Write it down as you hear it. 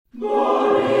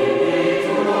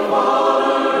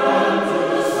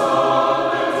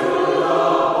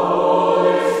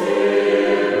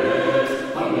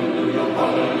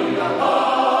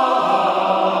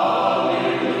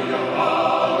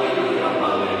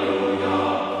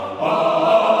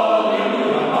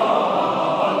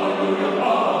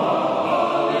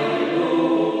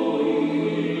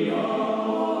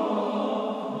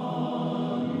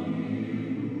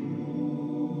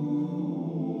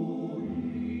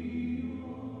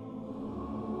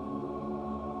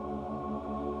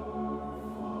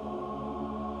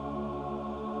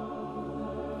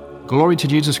Glory to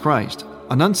Jesus Christ.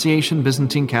 Annunciation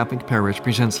Byzantine Catholic Parish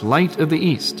presents Light of the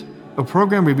East, a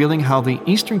program revealing how the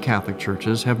Eastern Catholic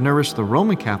churches have nourished the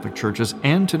Roman Catholic churches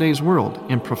and today's world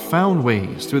in profound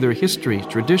ways through their histories,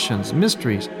 traditions,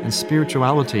 mysteries, and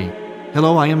spirituality.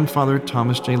 Hello, I am Father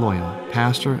Thomas J. Loya,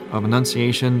 pastor of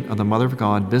Annunciation of the Mother of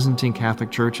God Byzantine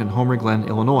Catholic Church in Homer Glen,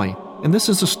 Illinois. And this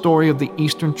is a story of the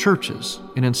Eastern churches,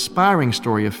 an inspiring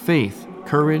story of faith,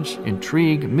 courage,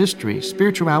 intrigue, mystery,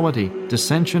 spirituality,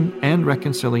 dissension, and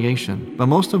reconciliation. But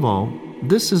most of all,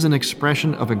 this is an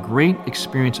expression of a great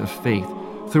experience of faith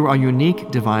through our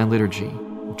unique divine liturgy.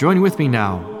 Join with me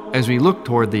now as we look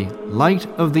toward the Light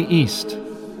of the East.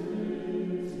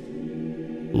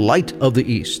 Light of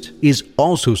the East is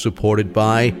also supported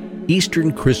by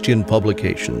Eastern Christian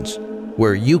Publications,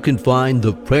 where you can find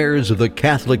the prayers of the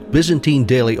Catholic Byzantine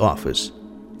Daily Office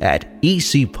at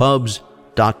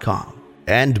ecpubs.com.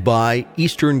 And by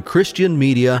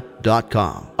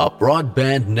EasternChristianMedia.com, a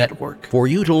broadband network for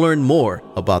you to learn more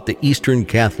about the Eastern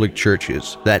Catholic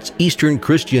Churches. That's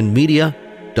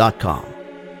EasternChristianMedia.com.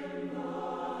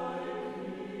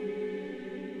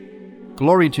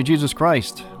 Glory to Jesus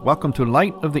Christ. Welcome to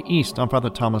Light of the East. I'm Father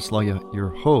Thomas Loya, your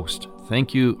host.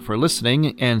 Thank you for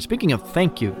listening. And speaking of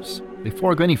thank yous,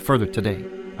 before I go any further today,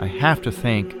 I have to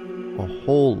thank a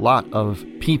whole lot of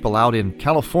people out in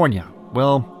California.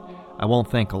 Well, I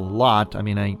won't thank a lot. I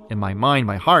mean, in my mind,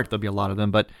 my heart, there'll be a lot of them,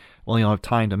 but we only have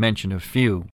time to mention a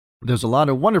few. There's a lot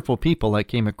of wonderful people I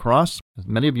came across.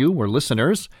 Many of you were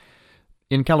listeners.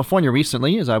 In California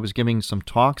recently, as I was giving some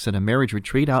talks at a marriage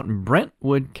retreat out in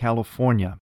Brentwood,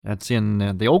 California. That's in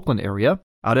the Oakland area,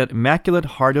 out at Immaculate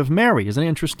Heart of Mary. Isn't it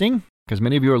interesting? Because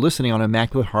many of you are listening on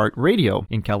Immaculate Heart Radio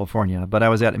in California. But I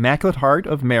was at Immaculate Heart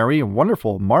of Mary, a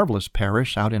wonderful, marvelous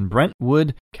parish out in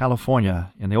Brentwood,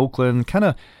 California, in the Oakland, kind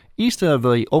of east of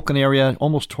the Oakland area,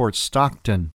 almost towards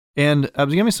Stockton. And I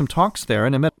was giving some talks there,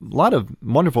 and I met a lot of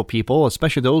wonderful people,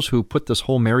 especially those who put this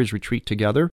whole marriage retreat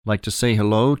together. I'd like to say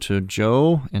hello to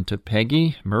Joe and to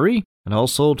Peggy Murray, and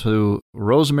also to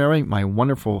Rosemary, my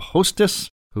wonderful hostess,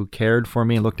 who cared for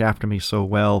me and looked after me so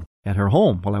well at her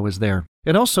home while I was there.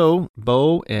 And also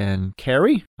Bo and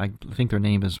Carrie, I think their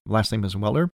last name is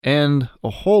Weller, and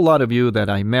a whole lot of you that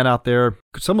I met out there,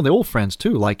 some of the old friends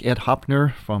too, like Ed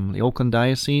Hopner from the Oakland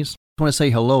Diocese. I want to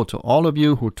say hello to all of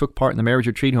you who took part in the marriage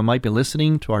retreat who might be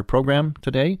listening to our program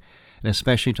today, and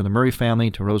especially to the Murray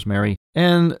family, to Rosemary,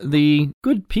 and the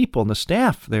good people and the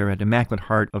staff there at Immaculate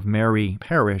Heart of Mary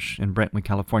Parish in Brentwood,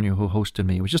 California, who hosted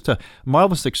me. It was just a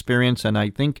marvelous experience, and I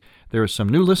think there are some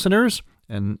new listeners,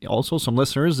 and also some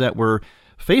listeners that were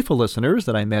faithful listeners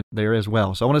that I met there as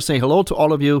well. So I want to say hello to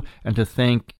all of you and to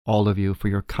thank all of you for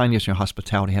your kindness and your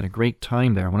hospitality. I had a great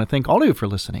time there. I want to thank all of you for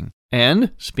listening.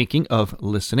 And speaking of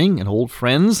listening and old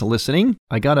friends listening,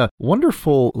 I got a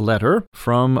wonderful letter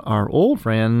from our old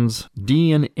friends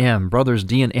D and M, brothers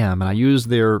D and M, and I use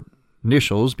their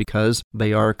initials because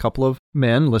they are a couple of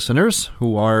men, listeners,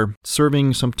 who are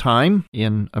serving some time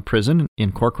in a prison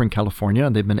in Corcoran, California.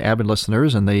 They've been avid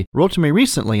listeners, and they wrote to me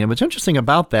recently. And what's interesting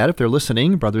about that, if they're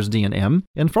listening, brothers D and M,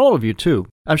 and for all of you too,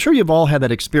 I'm sure you've all had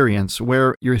that experience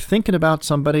where you're thinking about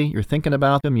somebody, you're thinking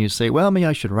about them, you say, well, maybe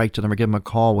I should write to them or give them a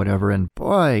call, whatever, and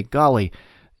boy, golly,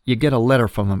 you get a letter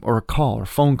from them or a call or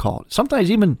phone call.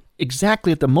 Sometimes even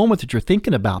exactly at the moment that you're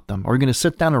thinking about them, or you're going to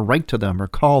sit down and write to them or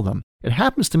call them. It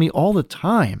happens to me all the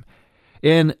time.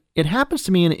 And it happens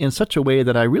to me in such a way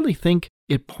that I really think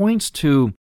it points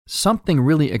to something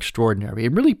really extraordinary.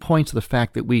 It really points to the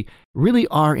fact that we really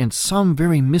are in some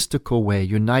very mystical way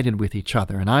united with each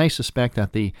other. And I suspect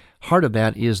that the heart of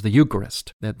that is the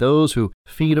Eucharist, that those who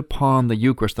feed upon the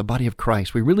Eucharist, the body of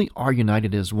Christ, we really are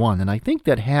united as one. And I think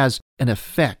that has an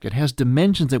effect. It has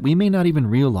dimensions that we may not even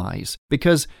realize,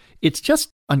 because it's just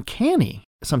uncanny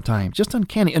sometimes, just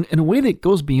uncanny, in a way that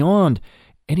goes beyond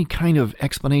any kind of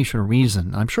explanation or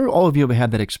reason. I'm sure all of you have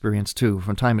had that experience too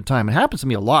from time to time. It happens to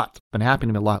me a lot. It's been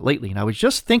happening to me a lot lately. And I was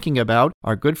just thinking about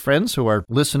our good friends who are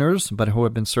listeners, but who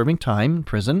have been serving time in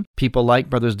prison, people like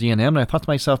Brothers D and M, and I thought to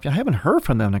myself, I haven't heard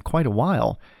from them in quite a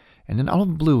while. And then out of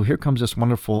the blue, here comes this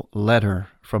wonderful letter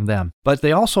from them. But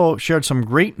they also shared some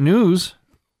great news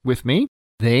with me.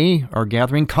 They are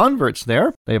gathering converts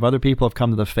there. They have other people who have come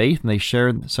to the faith, and they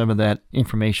shared some of that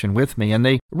information with me. And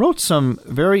they wrote some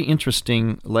very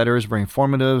interesting letters, very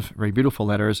informative, very beautiful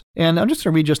letters. And I'm just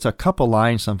going to read just a couple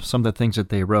lines of some of the things that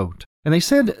they wrote. And they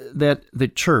said that the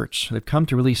church, they've come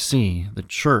to really see the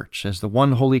church as the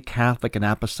one holy Catholic and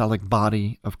apostolic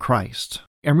body of Christ.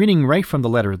 I'm reading right from the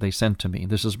letter they sent to me.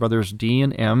 This is Brothers D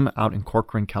and M out in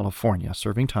Corcoran, California,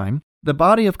 serving time. The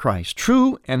body of Christ,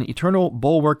 true and eternal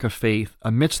bulwark of faith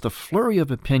amidst the flurry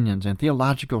of opinions and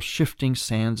theological shifting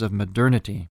sands of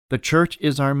modernity. The church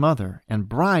is our mother and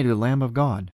bride of the Lamb of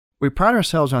God. We pride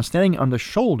ourselves on standing on the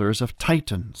shoulders of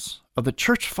titans, of the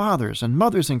church fathers and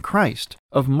mothers in Christ,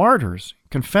 of martyrs,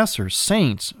 confessors,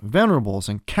 saints, venerables,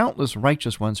 and countless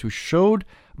righteous ones who showed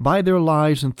by their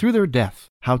lives and through their death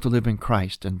how to live in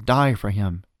Christ and die for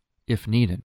Him if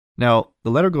needed. Now,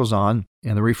 the letter goes on,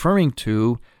 and they're referring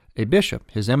to a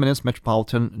bishop, His Eminence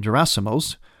Metropolitan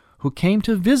Gerasimos, who came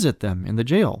to visit them in the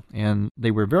jail. And they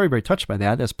were very, very touched by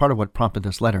that. That's part of what prompted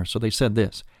this letter. So they said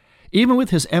this: even with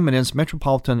His Eminence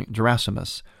Metropolitan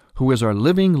Gerasimos, who is our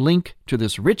living link to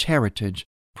this rich heritage,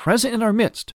 present in our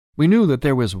midst, we knew that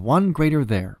there was one greater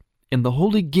there, in the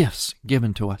holy gifts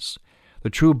given to us,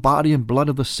 the true body and blood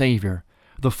of the Savior,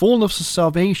 the fullness of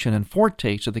salvation and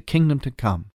foretaste of the kingdom to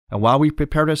come. And while we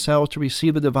prepared ourselves to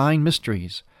receive the divine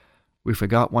mysteries, we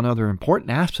forgot one other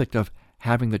important aspect of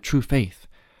having the true faith,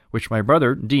 which my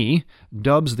brother D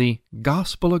dubs the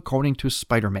gospel according to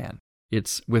Spider-Man.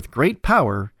 It's with great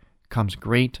power comes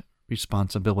great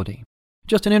responsibility.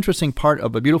 Just an interesting part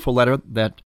of a beautiful letter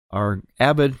that our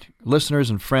avid listeners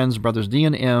and friends, Brothers D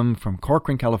and M from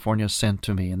Corcoran, California, sent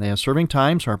to me. And they are serving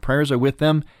time, so our prayers are with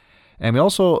them. And we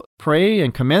also pray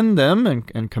and commend them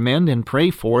and commend and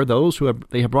pray for those who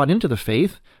they have brought into the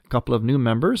faith, a couple of new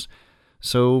members.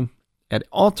 So at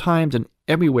all times and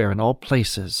everywhere in all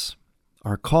places,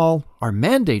 our call, our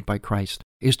mandate by Christ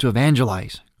is to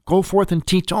evangelize, go forth and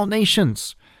teach all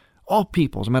nations, all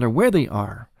peoples, no matter where they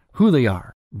are, who they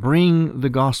are. Bring the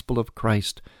gospel of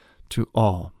Christ to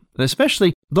all,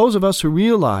 especially those of us who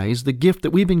realize the gift that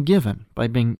we've been given by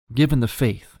being given the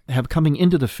faith, have coming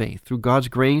into the faith through God's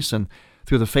grace and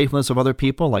through the faithfulness of other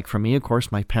people, like for me, of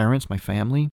course, my parents, my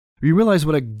family. We realize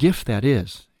what a gift that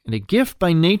is. And a gift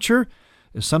by nature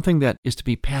is something that is to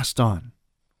be passed on.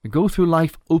 We go through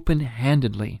life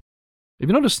open-handedly. If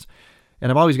you notice, and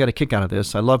I've always got a kick out of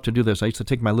this, I love to do this. I used to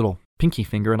take my little pinky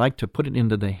finger and I like to put it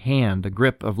into the hand, the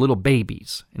grip of little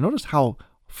babies. And notice how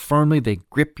firmly they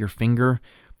grip your finger.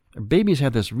 Babies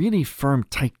have this really firm,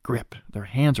 tight grip. Their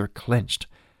hands are clenched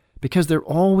because they're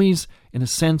always in a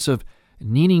sense of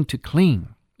needing to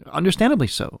cling, understandably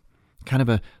so. Kind of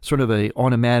a sort of a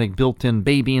automatic built-in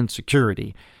baby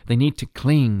insecurity. They need to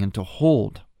cling and to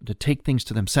hold, to take things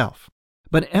to themselves.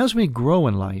 But as we grow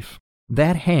in life,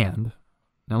 that hand,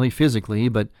 not only physically,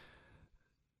 but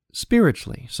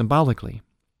spiritually, symbolically,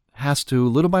 has to,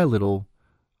 little by little,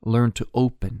 learn to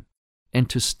open and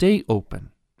to stay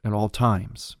open at all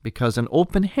times, because an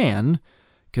open hand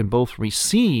can both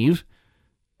receive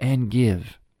and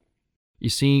give. You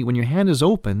see, when your hand is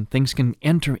open, things can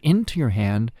enter into your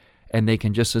hand, and they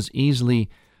can just as easily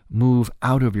move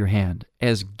out of your hand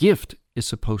as gift is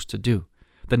supposed to do.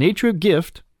 The nature of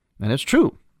gift, and it's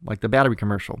true, like the battery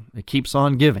commercial, it keeps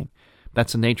on giving.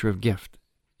 That's the nature of gift.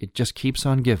 It just keeps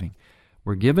on giving.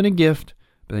 We're given a gift,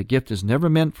 but the gift is never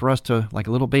meant for us to, like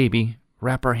a little baby,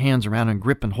 wrap our hands around and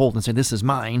grip and hold and say, this is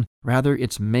mine. Rather,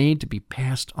 it's made to be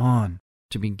passed on,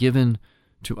 to be given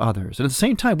to others. And at the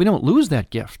same time, we don't lose that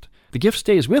gift. The gift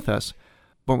stays with us,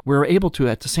 but we're able to,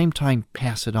 at the same time,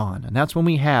 pass it on. And that's when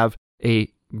we have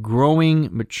a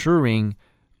growing, maturing,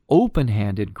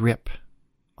 open-handed grip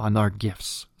on our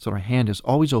gifts. So our hand is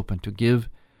always open to give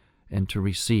and to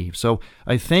receive. So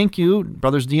I thank you,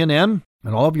 Brothers D and M,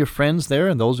 and all of your friends there,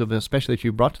 and those of especially that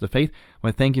you brought to the faith. I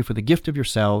want to thank you for the gift of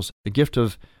yourselves, the gift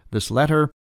of this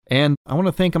letter, and I want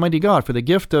to thank Almighty God for the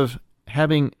gift of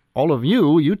having all of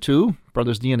you too,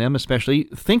 Brothers D and M especially,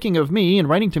 thinking of me and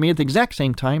writing to me at the exact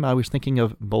same time I was thinking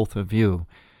of both of you.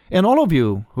 And all of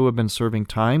you who have been serving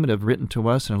time and have written to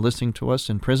us and listening to us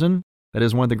in prison. That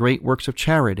is one of the great works of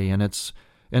charity, and it's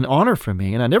an honor for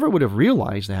me. And I never would have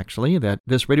realized, actually, that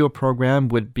this radio program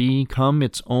would become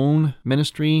its own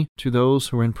ministry to those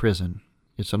who are in prison.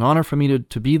 It's an honor for me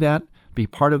to be that, be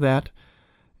part of that,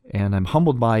 and I'm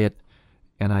humbled by it,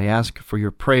 and I ask for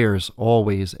your prayers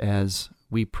always as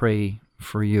we pray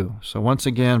for you. So once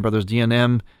again, Brothers D and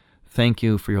M, thank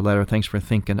you for your letter. Thanks for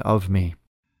thinking of me.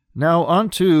 Now on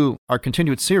to our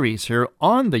continued series here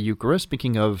on the Eucharist,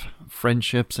 speaking of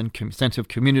friendships and sense of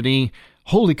community,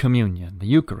 Holy Communion, the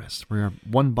Eucharist. We are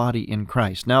one body in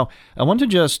Christ. Now, I want to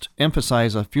just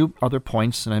emphasize a few other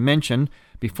points, and I mentioned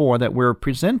before that we're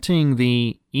presenting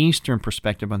the Eastern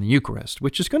perspective on the Eucharist,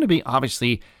 which is going to be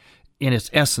obviously in its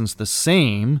essence the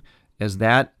same as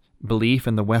that belief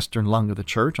in the Western lung of the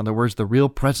Church. In other words, the real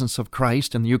presence of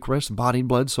Christ in the Eucharist, body,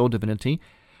 blood, soul, divinity.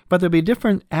 But there'll be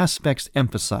different aspects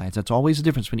emphasized. That's always the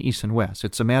difference between East and West.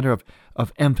 It's a matter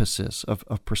of emphasis, of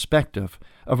perspective,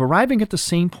 of arriving at the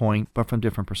same point, but from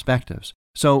different perspectives.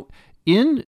 So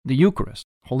in the Eucharist,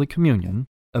 Holy Communion,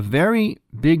 a very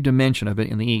big dimension of it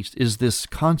in the East is this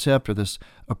concept or this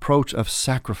approach of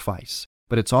sacrifice.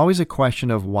 but it's always a question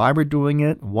of why we're doing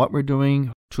it, what we're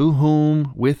doing, to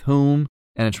whom, with whom,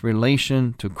 and its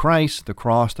relation to Christ, the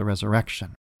cross, the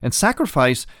resurrection. And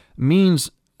sacrifice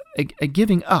means a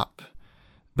giving up,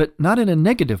 but not in a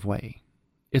negative way.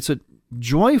 It's a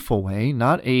joyful way,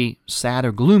 not a sad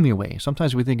or gloomy way.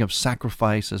 Sometimes we think of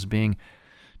sacrifice as being,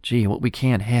 what we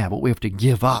can't have, what we have to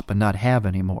give up and not have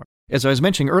anymore. As I was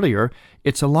mentioning earlier,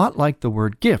 it's a lot like the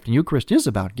word gift, and Eucharist is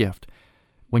about gift.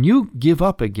 When you give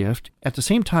up a gift, at the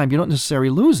same time, you don't necessarily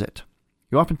lose it.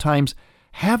 You oftentimes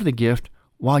have the gift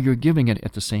while you're giving it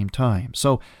at the same time.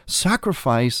 So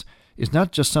sacrifice is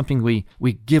not just something we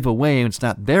give away and it's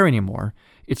not there anymore.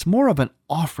 It's more of an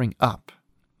offering up,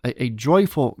 a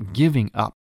joyful giving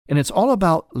up. And it's all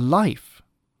about life,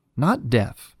 not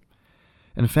death.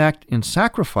 In fact, in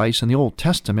sacrifice in the Old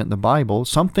Testament, in the Bible,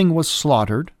 something was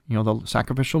slaughtered, the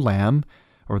sacrificial lamb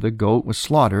or the goat was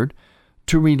slaughtered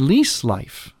to release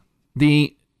life.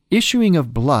 The issuing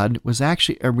of blood was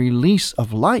actually a release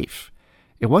of life.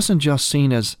 It wasn't just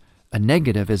seen as a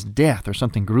negative, as death or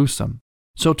something gruesome.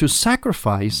 So to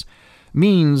sacrifice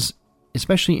means,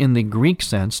 especially in the Greek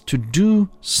sense, to do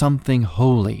something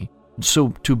holy.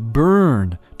 So to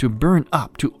burn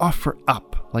up, to offer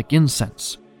up like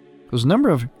incense. There's a number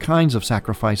of kinds of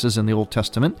sacrifices in the Old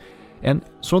Testament, and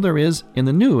so there is in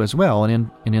the New as well,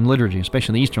 and in liturgy,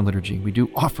 especially in the Eastern liturgy. We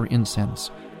do offer incense,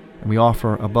 and we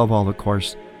offer, above all, of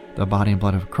course, the body and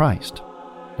blood of Christ.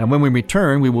 Now, when we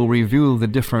return, we will review the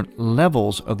different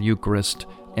levels of the Eucharist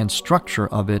and structure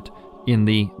of it in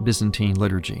the Byzantine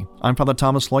liturgy. I'm Father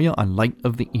Thomas Loya on Light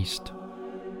of the East.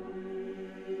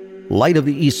 Light of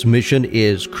the East's mission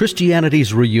is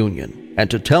Christianity's reunion,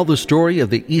 and to tell the story of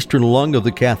the Eastern lung of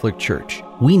the Catholic Church,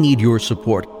 we need your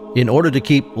support. In order to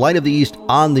keep Light of the East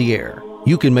on the air,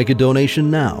 you can make a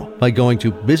donation now by going to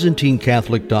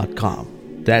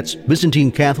ByzantineCatholic.com. That's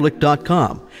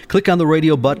ByzantineCatholic.com. Click on the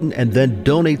radio button and then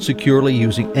donate securely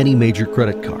using any major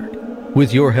credit card.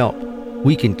 With your help,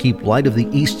 we can keep Light of the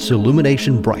East's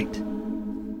illumination bright.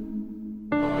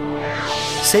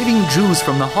 Saving Jews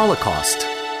from the Holocaust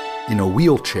in a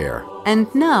wheelchair.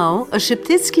 And now, a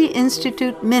Sheptytsky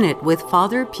Institute Minute with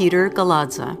Father Peter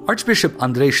Galadza. Archbishop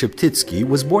Andrei Sheptytsky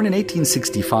was born in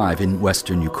 1865 in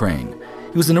western Ukraine.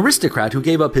 He was an aristocrat who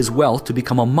gave up his wealth to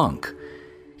become a monk.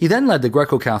 He then led the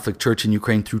Greco-Catholic Church in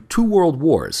Ukraine through 2 world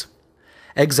wars.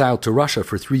 Exiled to Russia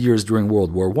for 3 years during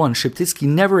World War I, Sheptytsky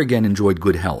never again enjoyed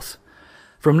good health.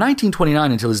 From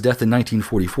 1929 until his death in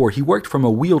 1944, he worked from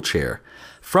a wheelchair.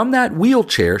 From that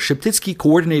wheelchair, Sheptytsky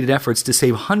coordinated efforts to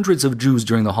save hundreds of Jews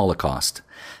during the Holocaust.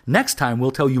 Next time,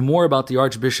 we'll tell you more about the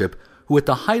Archbishop, who at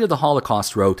the height of the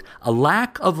Holocaust wrote, "A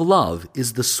lack of love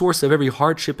is the source of every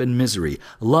hardship and misery.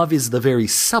 Love is the very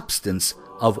substance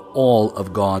of all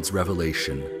of God's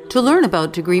revelation." To learn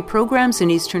about degree programs in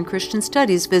Eastern Christian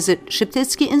Studies, visit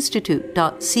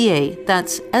sheptytskyinstitute.ca.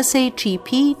 That's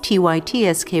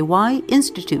SHEPTYTSKY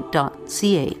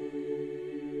Institute.ca.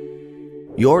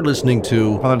 You're listening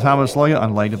to Father Thomas Loya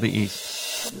on Light of the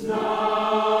East.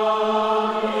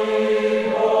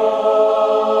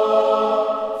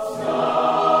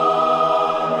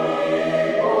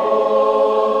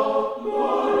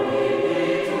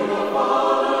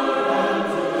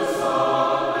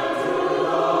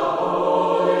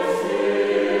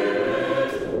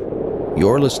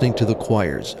 You're listening to the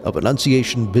choirs of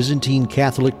Annunciation Byzantine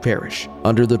Catholic Parish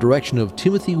under the direction of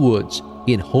Timothy Woods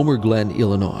in Homer Glen,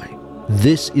 Illinois.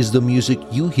 This is the music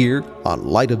you hear on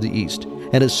Light of the East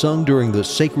and is sung during the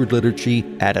sacred liturgy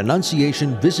at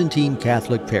Annunciation Byzantine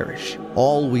Catholic Parish.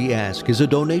 All we ask is a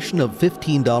donation of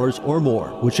 $15 or more,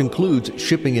 which includes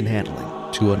shipping and handling,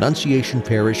 to Annunciation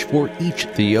Parish for each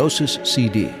Theosis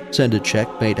CD. Send a check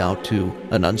made out to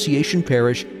Annunciation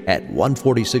Parish at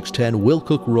 14610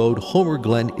 Wilcook Road, Homer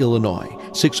Glen, Illinois,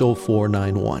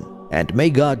 60491. And may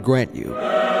God grant you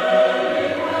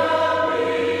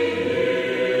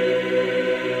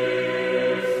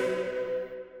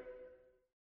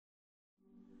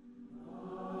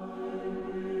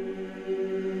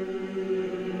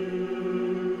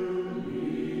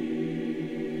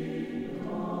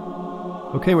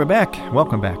Okay, we're back.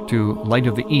 Welcome back to Light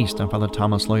of the East. I'm Father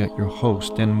Thomas Loya, your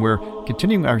host, and we're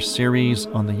continuing our series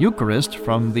on the Eucharist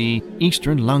from the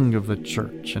Eastern lung of the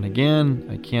Church. And again,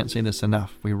 I can't say this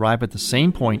enough, we arrive at the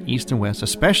same point, East and West,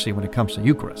 especially when it comes to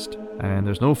Eucharist. And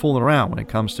there's no fooling around when it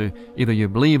comes to either you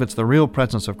believe it's the real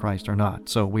presence of Christ or not.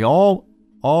 So we all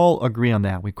agree on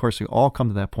that. We all come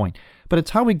to that point. But it's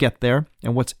how we get there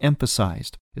and what's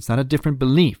emphasized. It's not a different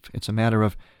belief. It's a matter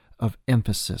of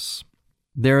emphasis.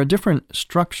 There are different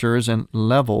structures and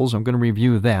levels. I'm going to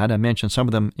review that. I mentioned some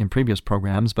of them in previous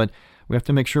programs, but we have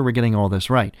to make sure we're getting all this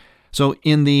right. So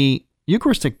in the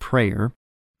Eucharistic prayer,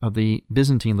 of the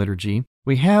Byzantine liturgy,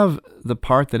 we have the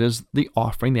part that is the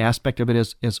offering. The aspect of it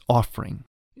is offering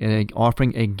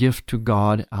a gift to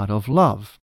God out of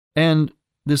love. And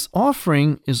this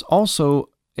offering is also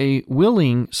a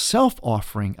willing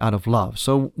self-offering out of love.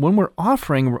 So when we're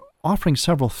offering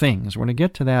several things. We're going to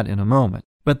get to that in a moment.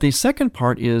 But the second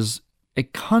part is a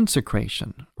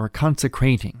consecration or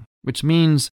consecrating, which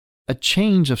means a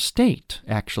change of state,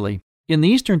 actually. In the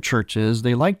Eastern churches,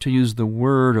 they like to use the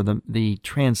word or the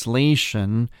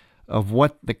translation of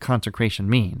what the consecration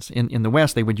means. In the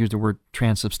West, they would use the word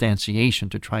transubstantiation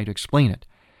to try to explain it.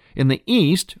 In the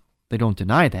East, they don't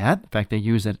deny that. In fact, they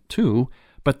use it too.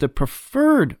 But the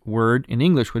preferred word in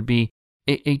English would be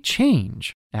a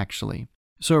change, actually.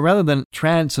 So rather than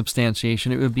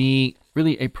transubstantiation, it would be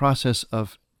really a process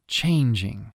of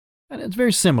changing. And it's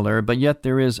very similar, but yet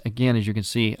there is, again, as you can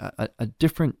see, a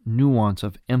different nuance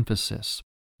of emphasis.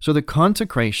 So the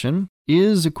consecration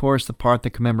is, of course, the part that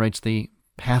commemorates the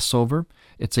Passover.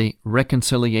 It's a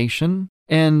reconciliation.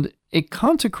 And a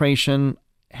consecration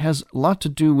has a lot to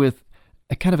do with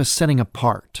a kind of a setting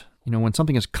apart. You know, when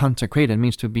something is consecrated, it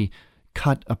means to be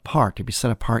cut apart, to be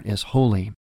set apart as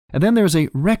holy. And then there's a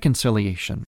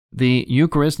reconciliation. The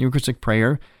Eucharist, the Eucharistic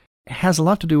prayer, has a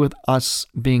lot to do with us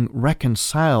being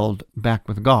reconciled back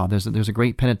with God. There's a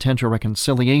great penitential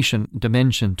reconciliation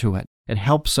dimension to it. It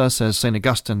helps us, as St.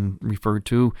 Augustine referred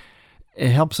to, it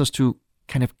helps us to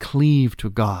kind of cleave to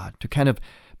God, to kind of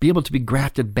be able to be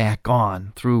grafted back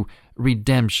on through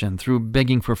redemption, through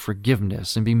begging for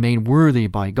forgiveness and being made worthy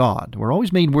by God. We're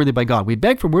always made worthy by God. We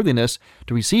beg for worthiness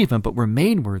to receive Him, but we're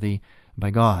made worthy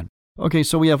by God. Okay,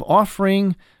 so we have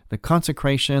offering, the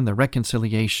consecration, the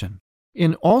reconciliation.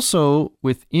 And also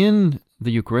within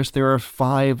the Eucharist, there are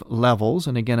 5 levels.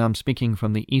 And again, I'm speaking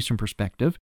from the Eastern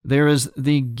perspective. There is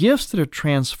the gifts that are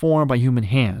transformed by human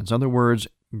hands. In other words,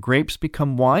 grapes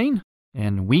become wine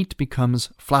and wheat becomes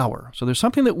flour. So there's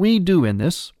something that we do in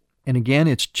this. And again,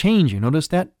 it's changing. Notice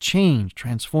that change,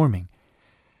 transforming.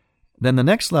 Then the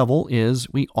next level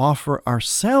is we offer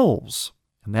ourselves.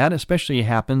 And that especially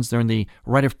happens during the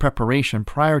rite of preparation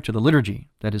prior to the liturgy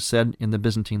that is said in the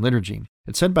Byzantine liturgy.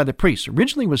 It's said by the priest.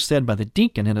 Originally it was said by the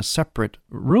deacon in a separate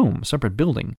room, separate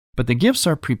building. But the gifts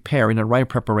are prepared in a rite of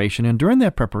preparation. And during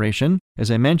that preparation,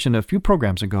 as I mentioned a few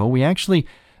programs ago, we actually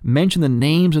mention the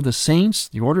names of the saints,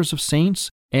 the orders of saints,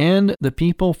 and the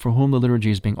people for whom the liturgy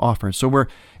is being offered. So we're,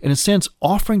 in a sense,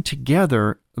 offering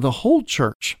together the whole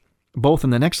church, both in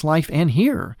the next life and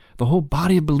here, the whole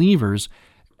body of believers,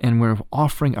 and we're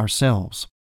offering ourselves.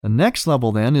 The next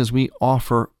level then is we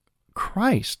offer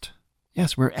Christ.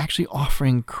 Yes, we're actually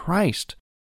offering Christ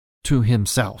to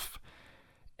Himself.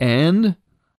 And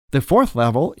the fourth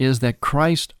level is that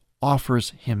Christ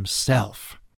offers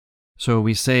Himself. So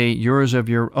we say, yours of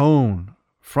your own,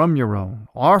 from your own,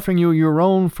 offering you your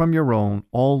own from your own,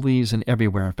 always and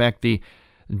everywhere. In fact, the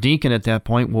deacon at that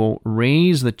point will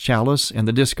raise the chalice and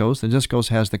the diskos. The diskos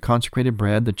has the consecrated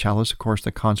bread, the chalice, of course,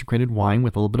 the consecrated wine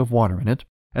with a little bit of water in it.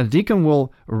 And the deacon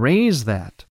will raise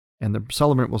that, and the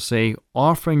celebrant will say,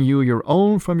 offering you your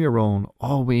own from your own,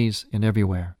 always and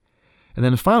everywhere. And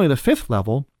then finally, the fifth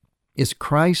level is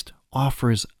Christ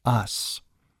offers us.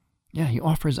 Yeah, He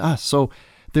offers us. So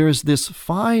there's this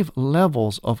 5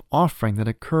 levels of offering that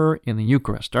occur in the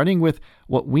Eucharist, starting with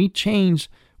what we change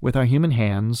with our human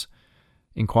hands,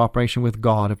 in cooperation with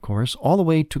God, of course, all the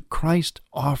way to Christ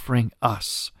offering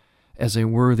us as a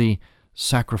worthy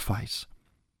sacrifice.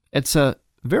 It's a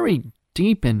very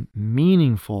deep and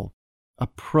meaningful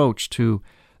approach to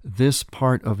this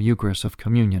part of Eucharist, of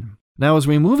communion. Now, as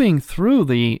we're moving through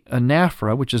the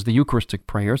anaphora, which is the Eucharistic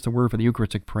prayer, it's the word for the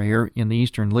Eucharistic prayer in the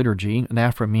Eastern liturgy.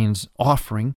 Anaphora means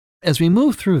offering. As we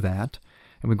move through that,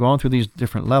 and we go on through these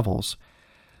different levels,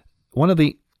 one of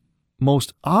the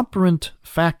most operant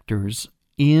factors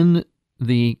in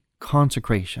the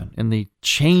consecration, in the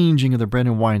changing of the bread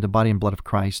and wine, the body and blood of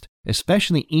Christ,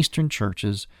 especially Eastern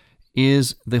churches,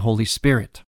 is the Holy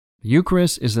Spirit. The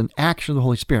Eucharist is an action of the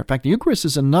Holy Spirit. In fact, the Eucharist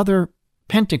is another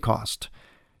Pentecost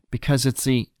because it's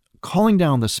the calling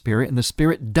down the Spirit, and the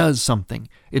Spirit does something.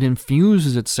 It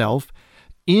infuses itself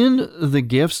in the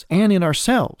gifts and in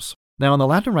ourselves. Now, in the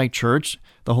Latin Rite Church,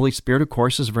 the Holy Spirit, of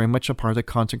course, is very much a part of the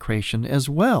consecration as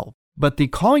well. But the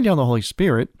calling down the Holy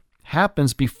Spirit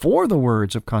happens before the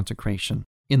words of consecration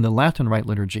in the Latin Rite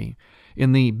liturgy.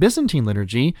 In the Byzantine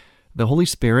liturgy, the Holy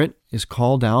Spirit is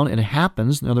called down, and it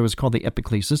happens, in other words, called the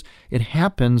epiclesis, it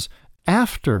happens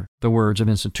after the words of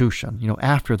institution,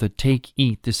 after the take,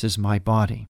 eat, this is my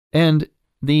body. And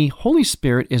the Holy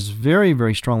Spirit is very,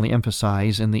 very strongly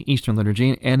emphasized in the Eastern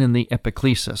liturgy and in the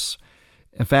epiclesis.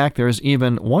 In fact, there is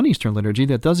even one Eastern liturgy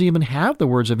that doesn't even have the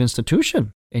words of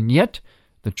institution, and yet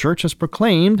The Church has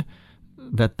proclaimed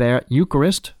that their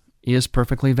Eucharist is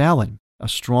perfectly valid. A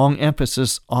strong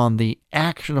emphasis on the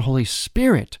action of the Holy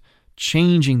Spirit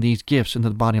changing these gifts into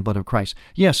the body and blood of Christ.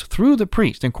 Yes, through the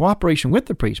priest, in cooperation with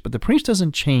the priest, but the priest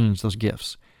doesn't change those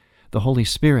gifts. The Holy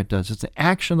Spirit does. It's the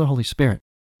action of the Holy Spirit.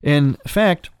 In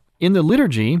fact, in the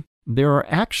liturgy, there are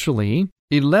actually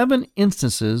 11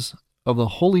 instances of the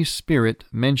Holy Spirit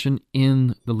mentioned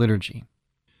in the liturgy.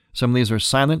 Some of these are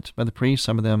silent by the priest,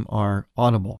 some of them are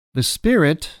audible. The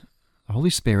Spirit, the Holy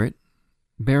Spirit,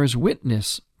 bears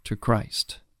witness to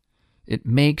Christ. It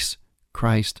makes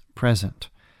Christ present.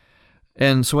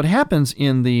 And so what happens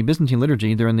in the Byzantine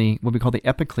liturgy, they're in the what we call the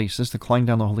epiclesis, the calling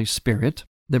down the Holy Spirit.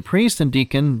 The priest and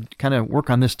deacon kind of work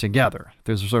on this together.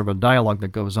 There's sort of a dialogue that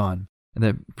goes on. And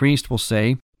the priest will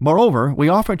say, "Moreover, we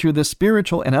offer to you this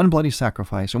spiritual and unbloody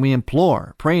sacrifice, and we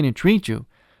implore, pray, and entreat you,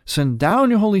 send down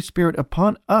your Holy Spirit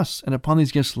upon us and upon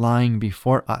these gifts lying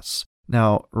before us."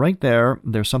 Now, right there,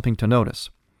 there's something to notice.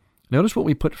 Notice what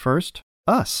we put first,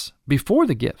 us, before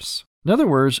the gifts. In other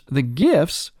words, the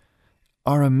gifts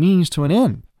are a means to an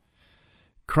end.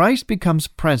 Christ becomes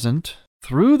present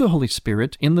through the Holy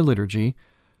Spirit in the liturgy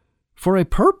for a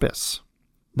purpose,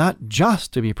 not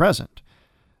just to be present.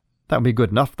 That would be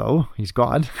good enough, though. He's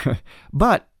God.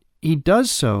 But he does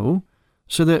so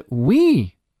that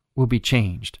we will be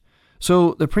changed.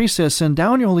 So the priest says, send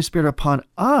down your Holy Spirit upon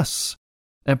us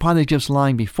and upon the gifts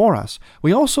lying before us.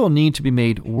 We also need to be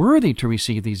made worthy to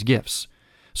receive these gifts.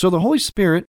 So the Holy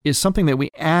Spirit is something that we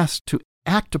ask to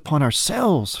act upon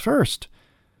ourselves first,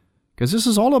 because this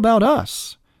is all about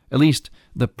us. At least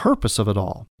the purpose of it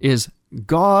all is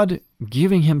God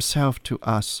giving himself to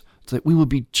us so that we will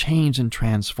be changed and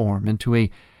transformed into a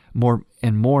more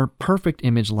and more perfect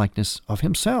image likeness of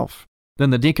himself. Then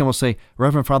the deacon will say,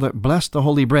 "Reverend Father, bless the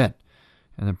holy bread."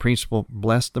 And the priest will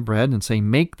bless the bread and say,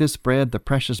 "Make this bread the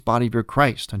precious body of your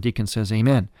Christ." And deacon says,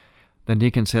 "Amen." Then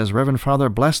deacon says, "Reverend Father,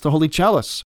 bless the holy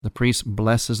chalice." The priest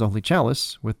blesses the holy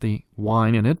chalice with the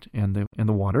wine in it and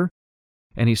the water.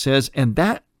 And he says, "And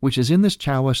that which is in this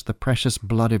chalice, the precious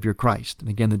blood of your Christ." And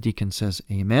again, the deacon says,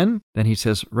 "Amen." Then he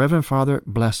says, "Reverend Father,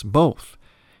 bless both."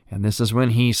 And this is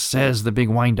when he says the big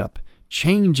wind-up,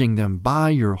 "Changing them by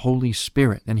your Holy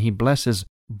Spirit." And he blesses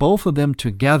both of them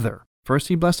together. First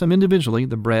he blessed them individually,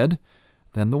 the bread,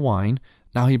 then the wine.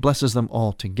 Now he blesses them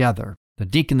all together. The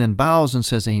deacon then bows and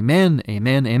says, "Amen,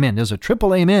 amen, amen." There's a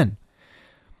triple amen.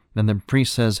 Then the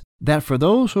priest says, "That for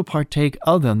those who partake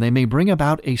of them, they may bring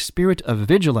about a spirit of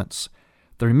vigilance,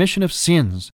 the remission of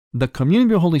sins, the communion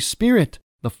of the Holy Spirit,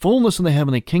 the fullness of the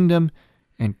heavenly kingdom,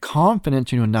 and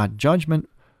confidence in not judgment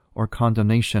or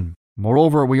condemnation.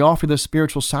 Moreover, we offer this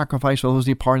spiritual sacrifice for those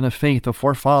who depart in the faith, the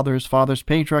forefathers, fathers,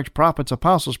 patriarchs, prophets,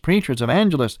 apostles, preachers,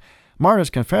 evangelists, martyrs,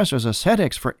 confessors,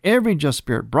 ascetics, for every just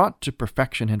spirit brought to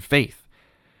perfection in faith."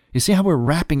 You see how we're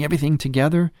wrapping everything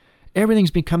together?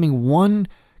 Everything's becoming one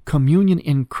communion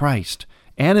in Christ,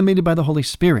 animated by the Holy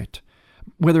Spirit.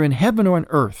 Whether in heaven or on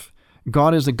earth,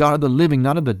 God is the God of the living,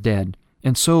 not of the dead.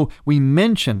 And so we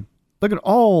mention, look at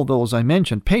all those I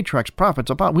mentioned, patriarchs, prophets,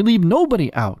 apostles. We leave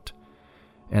nobody out.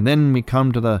 And then we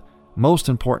come to the most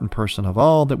important person of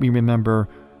all that we remember,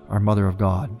 our Mother of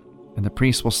God. And the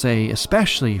priest will say,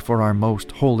 "Especially for our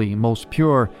most holy, most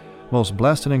pure, most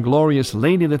blessed and glorious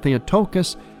Lady the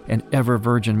Theotokos and ever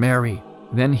Virgin Mary."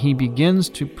 Then he begins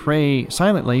to pray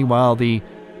silently while the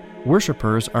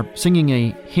worshipers are singing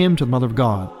a hymn to the Mother of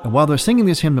God. And while they're singing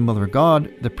this hymn to the Mother of God,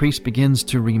 the priest begins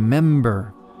to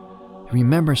remember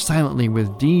silently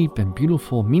with deep and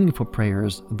beautiful, meaningful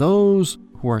prayers those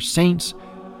who are saints,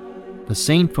 the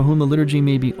saint for whom the liturgy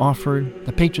may be offered,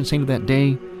 the patron saint of that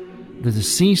day, the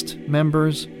deceased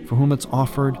members for whom it's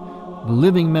offered, the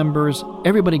living members.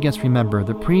 Everybody gets remembered.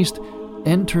 The priest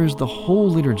enters the whole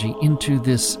liturgy into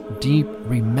this deep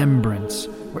remembrance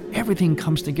where everything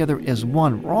comes together as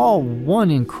one. We're all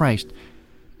one in Christ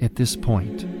at this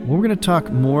point. We're going to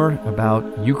talk more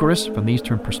about Eucharist from the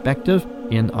Eastern perspective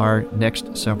in our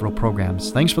next several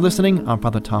programs. Thanks for listening. I'm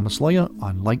Father Thomas Loya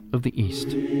on Light of the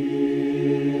East.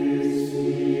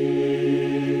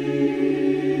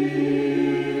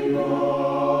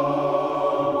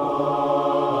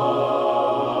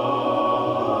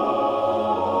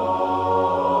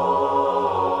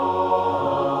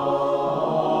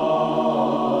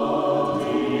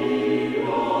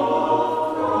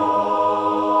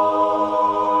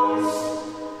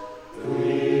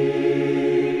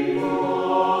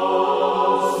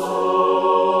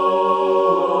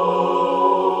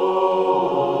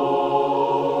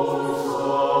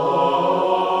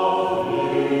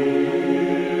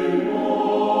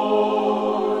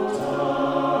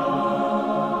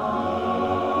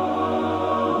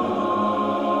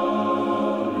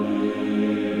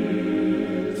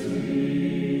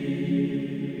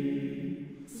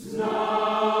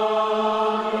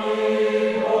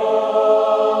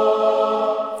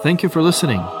 Thank you for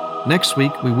listening. Next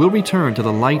week, we will return to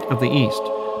the Light of the East.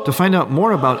 To find out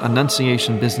more about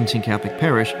Annunciation Byzantine Catholic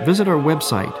Parish, visit our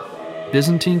website,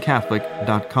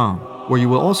 ByzantineCatholic.com, where you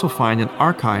will also find an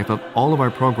archive of all of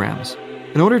our programs.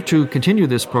 In order to continue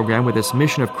this program with its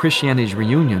mission of Christianity's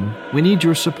reunion, we need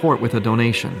your support with a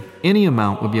donation. Any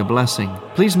amount would be a blessing.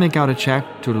 Please make out a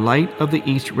check to Light of the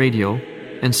East Radio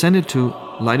and send it to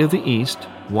Light of the East,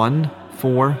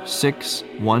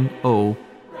 14610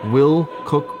 Will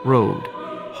Cook Road,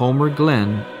 Homer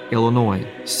Glen, Illinois,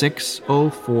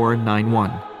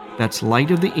 60491. That's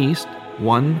Light of the East,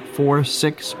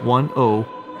 14610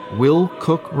 Will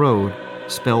Cook Road,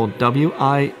 spelled WILL-COOK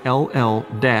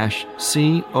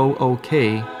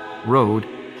Road,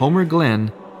 Homer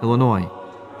Glen, Illinois.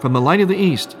 From the Light of the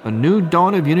East, a new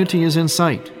dawn of unity is in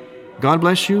sight. God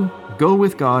bless you, go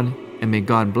with God, and may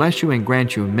God bless you and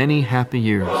grant you many happy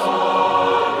years.